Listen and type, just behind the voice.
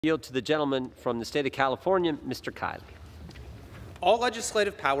Yield to the gentleman from the state of California, Mr. Kiley. All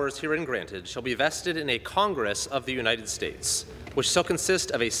legislative powers herein granted shall be vested in a Congress of the United States, which shall consist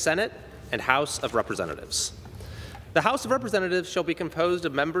of a Senate and House of Representatives. The House of Representatives shall be composed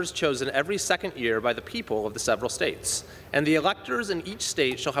of members chosen every second year by the people of the several states, and the electors in each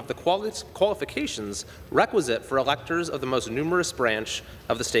state shall have the qualifications requisite for electors of the most numerous branch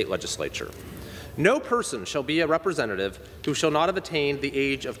of the state legislature. No person shall be a representative who shall not have attained the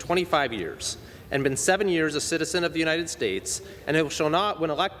age of 25 years and been 7 years a citizen of the United States, and who shall not, when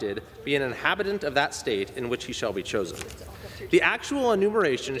elected, be an inhabitant of that state in which he shall be chosen. The actual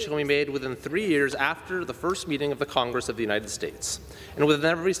enumeration shall be made within 3 years after the first meeting of the Congress of the United States, and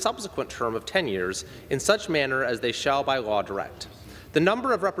within every subsequent term of 10 years, in such manner as they shall by law direct. The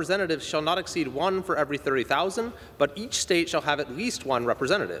number of representatives shall not exceed 1 for every 30,000, but each state shall have at least 1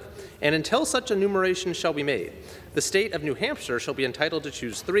 representative. And until such enumeration shall be made, the state of New Hampshire shall be entitled to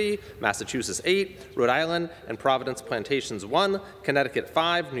choose 3, Massachusetts 8, Rhode Island and Providence Plantations 1, Connecticut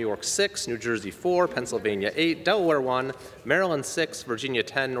 5, New York 6, New Jersey 4, Pennsylvania 8, Delaware 1, Maryland 6, Virginia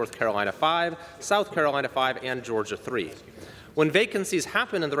 10, North Carolina 5, South Carolina 5, and Georgia 3. When vacancies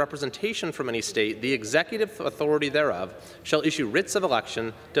happen in the representation from any state, the executive authority thereof shall issue writs of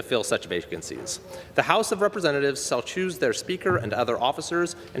election to fill such vacancies. The House of Representatives shall choose their Speaker and other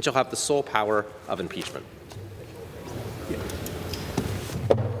officers and shall have the sole power of impeachment.